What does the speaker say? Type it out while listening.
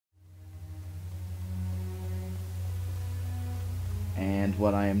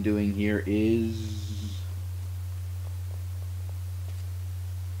what I am doing here is...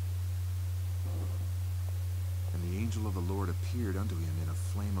 And the angel of the Lord appeared unto him in a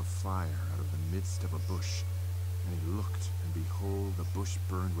flame of fire out of the midst of a bush. And he looked, and behold, the bush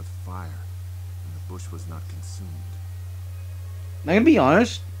burned with fire, and the bush was not consumed. I'm gonna be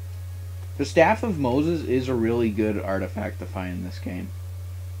honest, the Staff of Moses is a really good artifact to find in this game.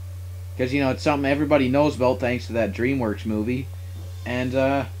 Because, you know, it's something everybody knows about thanks to that DreamWorks movie. And,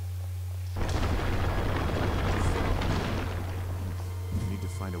 You need to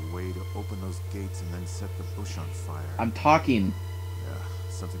find a way to open those gates and then set the bush on fire. I'm talking. Yeah,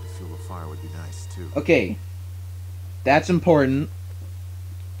 something to fuel the fire would be nice, too. Okay. That's important.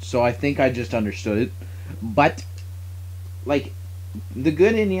 So I think I just understood it. But, like, the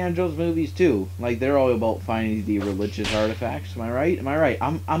good Indiana Jones movies, too. Like, they're all about finding the religious artifacts. Am I right? Am I right?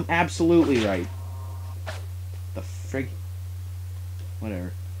 I'm absolutely right. The frig...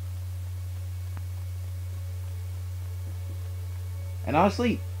 Whatever. And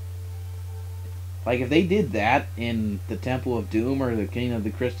honestly, like, if they did that in the Temple of Doom or the King of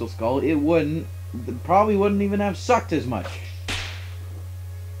the Crystal Skull, it probably wouldn't even have sucked as much.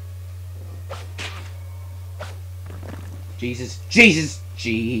 Jesus.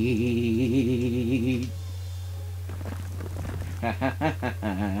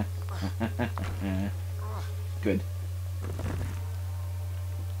 Good.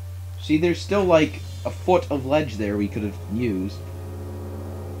 See, there's still like a foot of ledge there we could have used.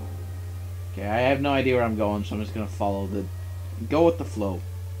 Okay, I have no idea where I'm going, so I'm just gonna go with the flow.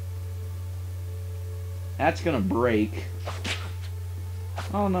 That's gonna break.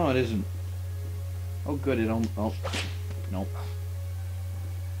 Oh no, it isn't. Oh good, it don't. Oh, nope.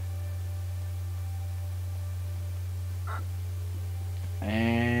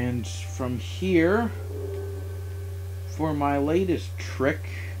 And from here, for my latest trick,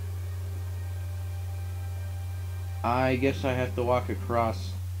 I guess I have to walk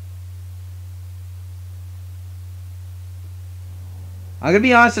across. I'm gonna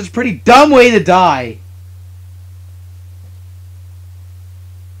be honest, it's a pretty dumb way to die.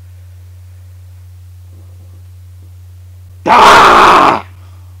 Ah!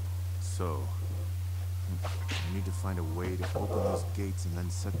 So, you need to find a way to open those gates and then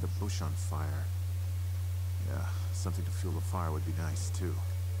set the bush on fire. Yeah, something to fuel the fire would be nice, too.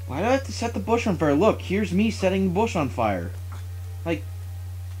 Why do I have to set the bush on fire? Look, here's me setting the bush on fire. Like,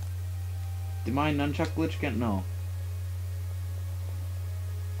 did my nunchuck glitch get? No.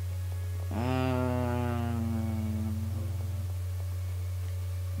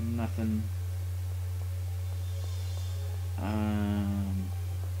 Nothing.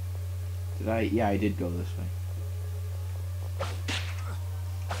 Did I? Yeah, I did go this way.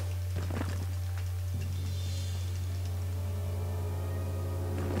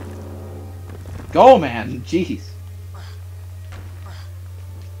 Go, man! Jeez.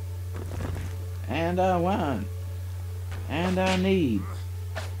 And I want. And I need.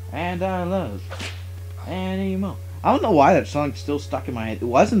 And I love. Anymore. I don't know why that song's still stuck in my head. It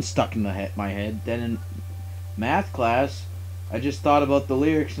wasn't stuck in my head. Then in math class, I just thought about the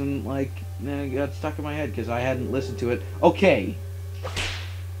lyrics and, like, it got stuck in my head because I hadn't listened to it. Okay.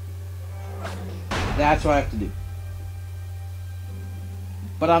 That's what I have to do.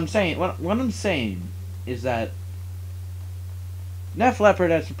 But I'm saying, what I'm saying is that Def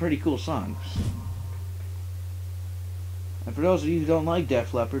Leppard has some pretty cool songs. And for those of you who don't like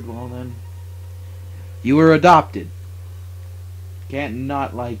Def Leppard, well then, you were adopted. Can't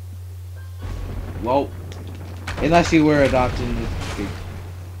not like... Well, unless you were adopted.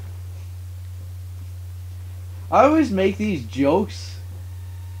 I always make these jokes,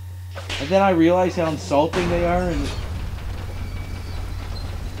 and then I realize how insulting they are, and...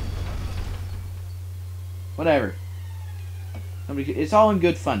 Whatever. It's all in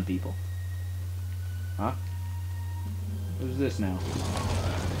good fun, people. Huh? What is this now?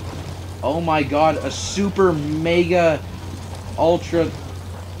 Oh my god, a super mega ultra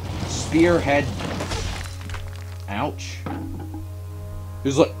spearhead. Ouch.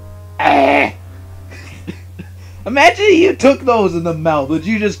 It's like, ah! Imagine you took those in the mouth. Would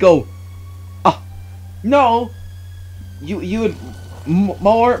you just go, ah? No. You would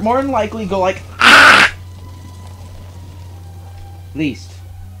more than likely go like, ah! At least.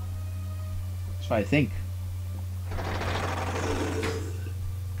 That's what I think.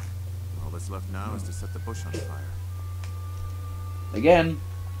 All that's left now is to set the bush on fire. Again,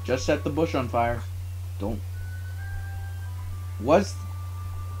 just set the bush on fire. Don't.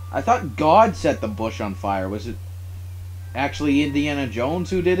 I thought God set the bush on fire. Was it actually Indiana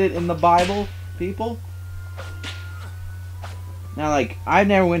Jones who did it in the Bible, people? Now, like, I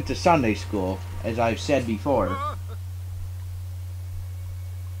never went to Sunday school, as I've said before.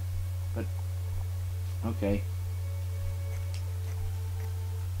 But, okay.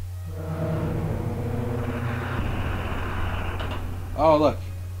 Oh, look.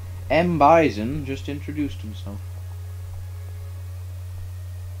 M. Bison just introduced himself.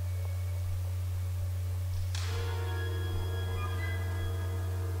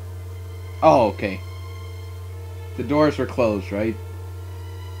 Oh, okay. The doors were closed, right?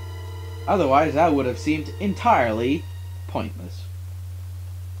 Otherwise, that would have seemed entirely pointless.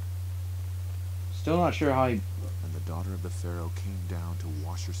 Still not sure how he... And the daughter of the pharaoh came down to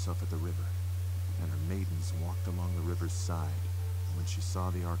wash herself at the river, and her maidens walked along the river's side. And when she saw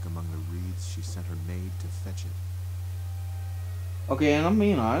the ark among the reeds, she sent her maid to fetch it. Okay, and I'm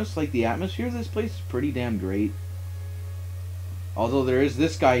being honest, like, the atmosphere of this place is pretty damn great. Although there is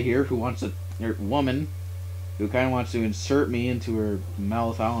this guy here who wants a... woman, who kind of wants to insert me into her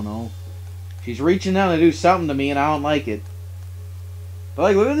mouth, I don't know. She's reaching down to do something to me, and I don't like it. But,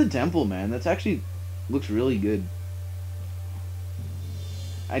 like, look at the temple, man. That's actually... looks really good.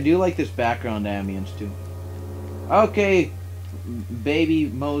 I do like this background ambience, too. Okay, baby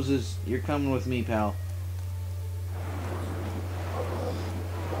Moses, you're coming with me, pal.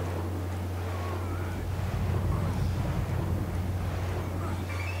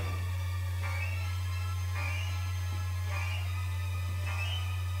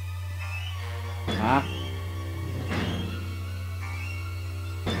 Huh?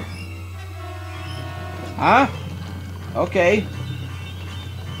 Huh? Okay.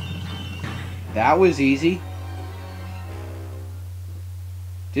 That was easy.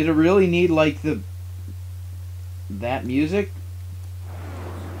 Did it really need, like, that music?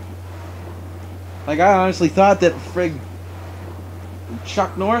 Like, I honestly thought that frigg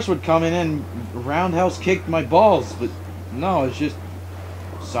Chuck Norris would come in and roundhouse kick my balls, but no, it's just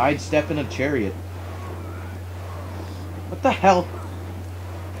sidestepping a chariot. What the hell?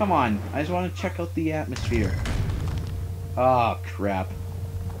 Come on, I just want to check out the atmosphere. Oh, crap.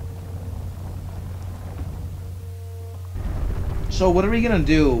 So what are we gonna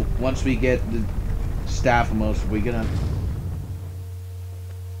do once we get the Staff of Moses? Are we gonna,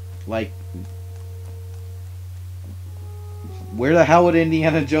 like, where the hell would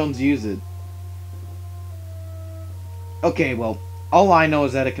Indiana Jones use it? Okay, well, all I know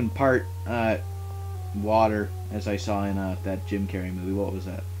is that it can part water, as I saw in that Jim Carrey movie. What was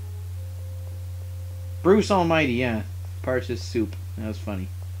that? Bruce Almighty, yeah. Parts his soup. That was funny.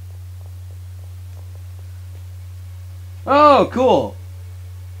 Oh, cool!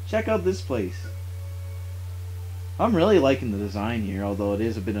 Check out this place. I'm really liking the design here, although it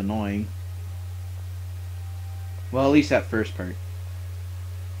is a bit annoying. Well, at least that first part.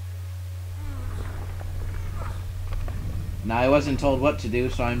 Now, I wasn't told what to do,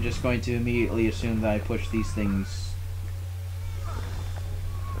 so I'm just going to immediately assume that I push these things.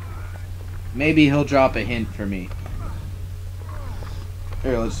 Maybe he'll drop a hint for me.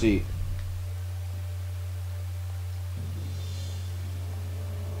 Here, let's see.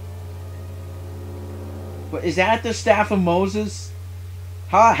 But is that the Staff of Moses?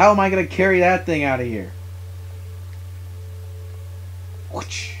 How am I going to carry that thing out of here?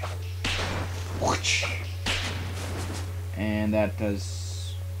 And that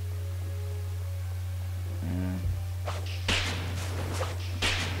does...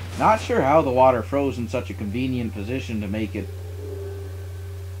 not sure how the water froze in such a convenient position to make it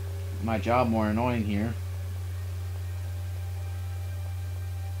my job more annoying here.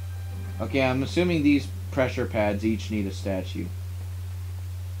 Okay, I'm assuming these pressure pads each need a statue.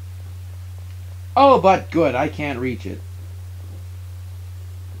 Oh, but good, I can't reach it.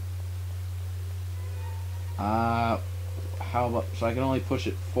 How about, so I can only push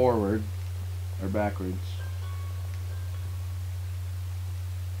it forward or backwards.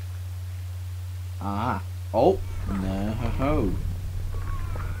 Ah. Oh, no.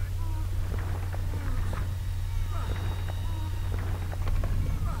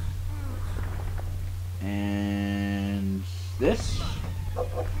 And this.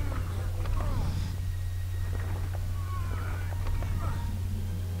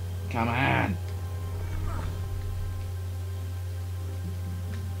 Come on.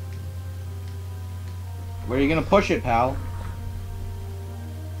 Where are you gonna push it, pal?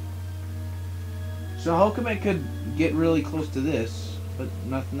 So how come it could get really close to this, but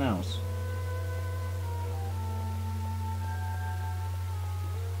nothing else?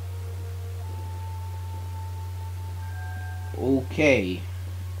 Okay.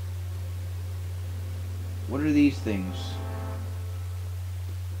 What are these things?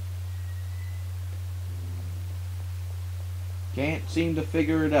 Can't seem to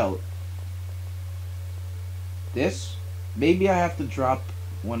figure it out. This? Maybe I have to drop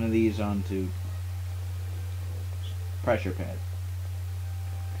one of these onto pressure pad.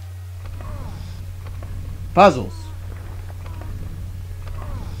 Puzzles.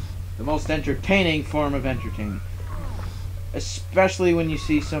 The most entertaining form of entertainment. Especially when you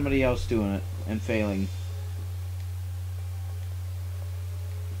see somebody else doing it and failing.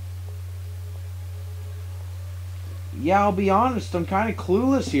 Yeah, I'll be honest, I'm kind of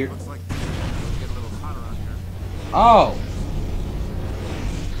clueless here. Looks like it's getting a little hot around here. Oh.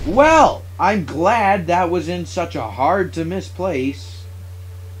 Well, I'm glad that was in such a hard to miss place.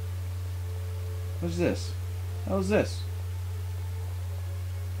 What's this? How's this?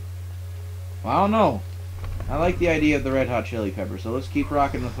 Well, I don't know. I like the idea of the red hot chili pepper, so let's keep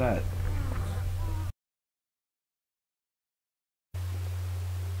rocking with that.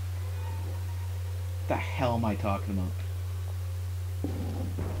 What the hell am I talking about?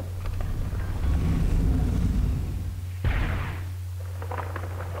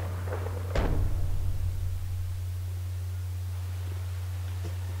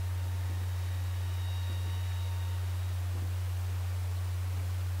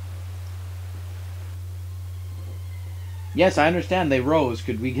 Yes, I understand they rose.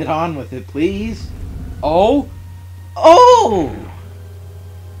 Could we get on with it, please? Oh? Oh!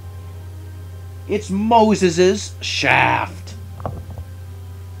 It's Moses's shaft. And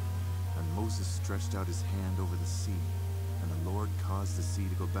Moses stretched out his hand over the sea, and the Lord caused the sea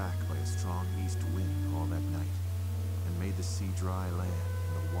to go back by a strong east wind all that night, and made the sea dry land,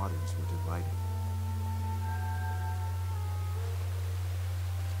 and the waters were divided.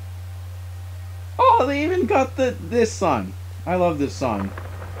 Oh, they even got this song. I love this song.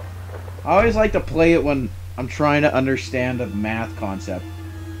 I always like to play it when I'm trying to understand a math concept.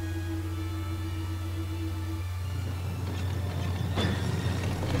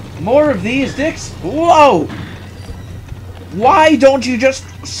 More of these dicks? Whoa! Why don't you just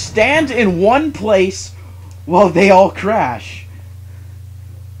stand in one place while they all crash?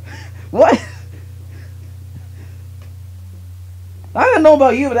 What? I don't know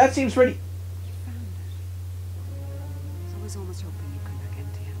about you, but that seems pretty...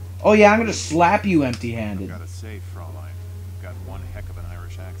 Oh yeah, I'm gonna slap you empty-handed. I've got to say, Fraulein, you've got one heck of an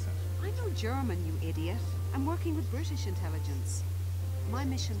Irish accent. I know German, you idiot. I'm working with British intelligence. My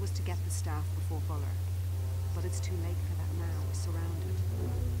mission was to get the staff before Fuller. But it's too late for that now. We're surrounded. We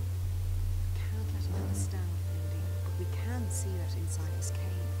can't let him have the staff, Lindy, but we can see it inside his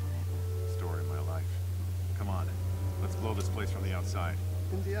cave forever. Story of my life. Come on, let's blow this place from the outside.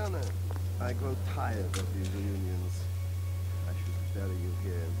 Indiana, I grow tired of these reunions. I should bury you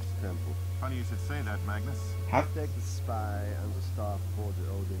here in this temple. Funny you should say that, Magnus. Take the spy and the staff aboard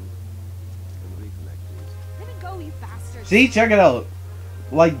the Odin and reconnect these. Let me go, you bastard! See, check it out.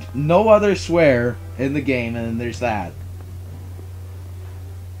 Like, no other swear in the game, and then there's that.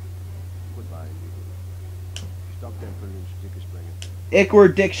 Goodbye, Eagle. Stop them for lunch, Dickerspringen.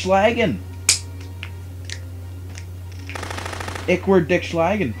 Ickwer Dick Schlagen. Ickwer Dick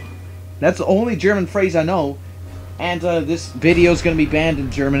Schlagen. That's the only German phrase I know. And this video is going to be banned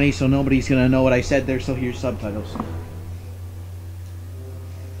in Germany, so nobody's going to know what I said there, so here's subtitles.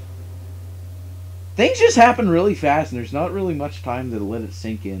 Things just happen really fast, and there's not really much time to let it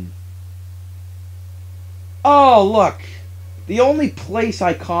sink in. Oh, look! The only place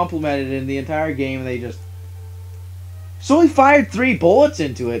I complimented in the entire game, they just... So he fired 3 bullets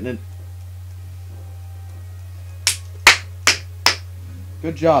into it, and it...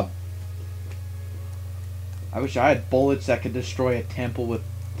 Good job. I wish I had bullets that could destroy a temple with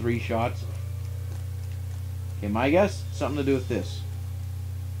 3 shots. Okay, my guess? Something to do with this.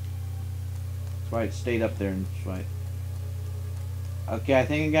 That's why it stayed up there and that's why. Okay, I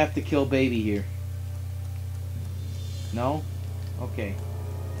think I'm gonna have to kill baby here. No? Okay.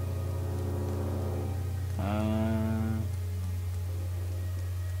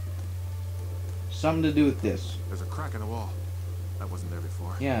 Something to do with this. There's a crack in the wall. That wasn't there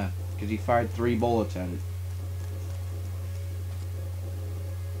before. Yeah, because he fired 3 bullets at it.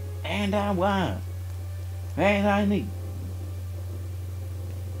 And I won. And I need.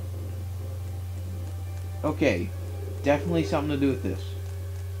 Okay. Definitely something to do with this.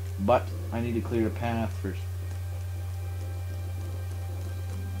 But I need to clear the path first.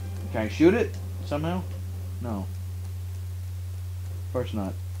 Can I shoot it somehow? No. Of course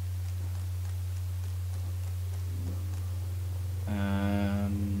not.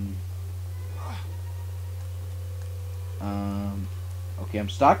 Okay, I'm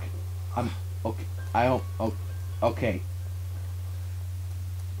stuck. I'm okay. I don't. Okay.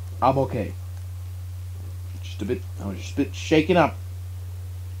 I'm okay. Just just a bit shaken up.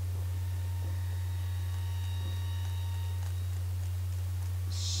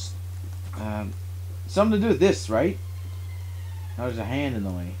 Something to do with this, right? Now there's a hand in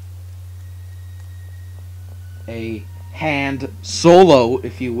the way. A hand solo,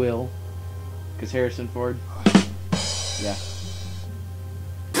 if you will. Because Harrison Ford. Yeah.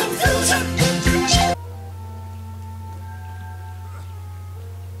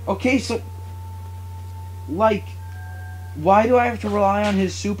 Okay, so... like... why do I have to rely on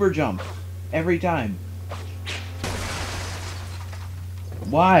his super jump? Every time?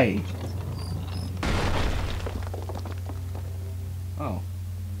 Why? Oh.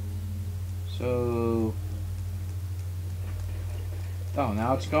 So... oh,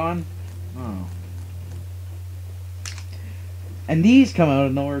 now it's gone? Oh. And these come out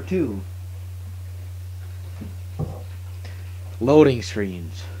of nowhere, too. Loading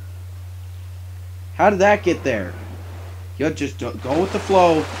screens. How did that get there? You just go with the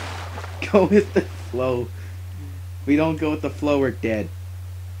flow. Go with the flow. If we don't go with the flow, we're dead.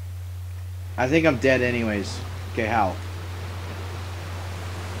 I think I'm dead anyways. Okay, how?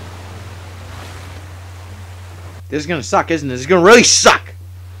 This is gonna suck, isn't it? This is gonna really suck!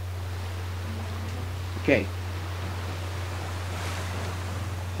 Okay.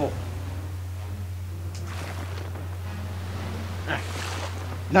 Oh.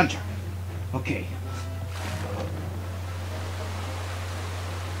 Nunchuck. Okay.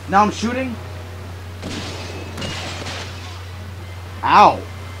 Now I'm shooting? Ow!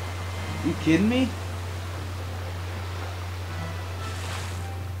 You kidding me?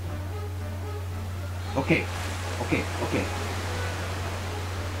 Okay. Okay, okay.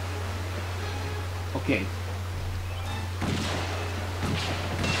 Okay.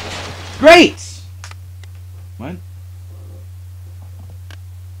 Great! What?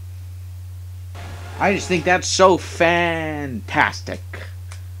 I just think that's so fantastic.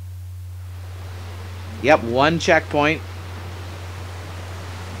 Yep, one checkpoint.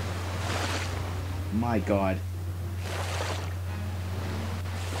 My God.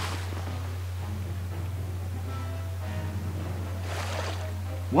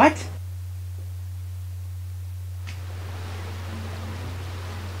 What?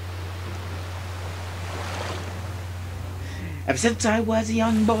 Ever since I was a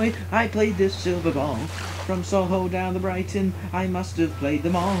young boy, I played this silver ball. From Soho down to Brighton, I must have played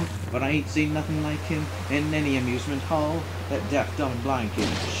them all. But I ain't seen nothing like him in any amusement hall. That deaf, dumb, and blind kid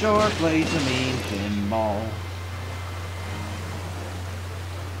sure plays a mean pinball.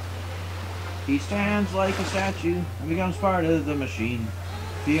 He stands like a statue and becomes part of the machine.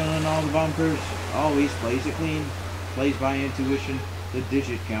 Feeling all the bumpers, always plays it clean. Plays by intuition, the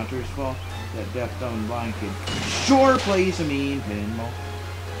digit counters fall. That deaf, dumb, and blind kid sure plays a mean pinball.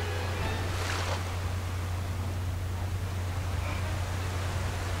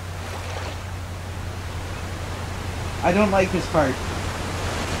 I don't like this part.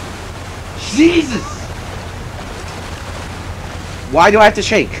 Jesus! Why do I have to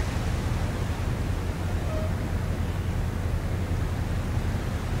shake?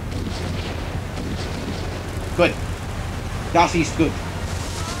 Good. Dossie's good.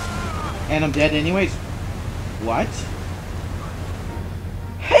 And I'm dead anyways. What?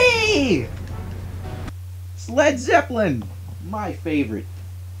 Hey! It's Led Zeppelin! My favorite.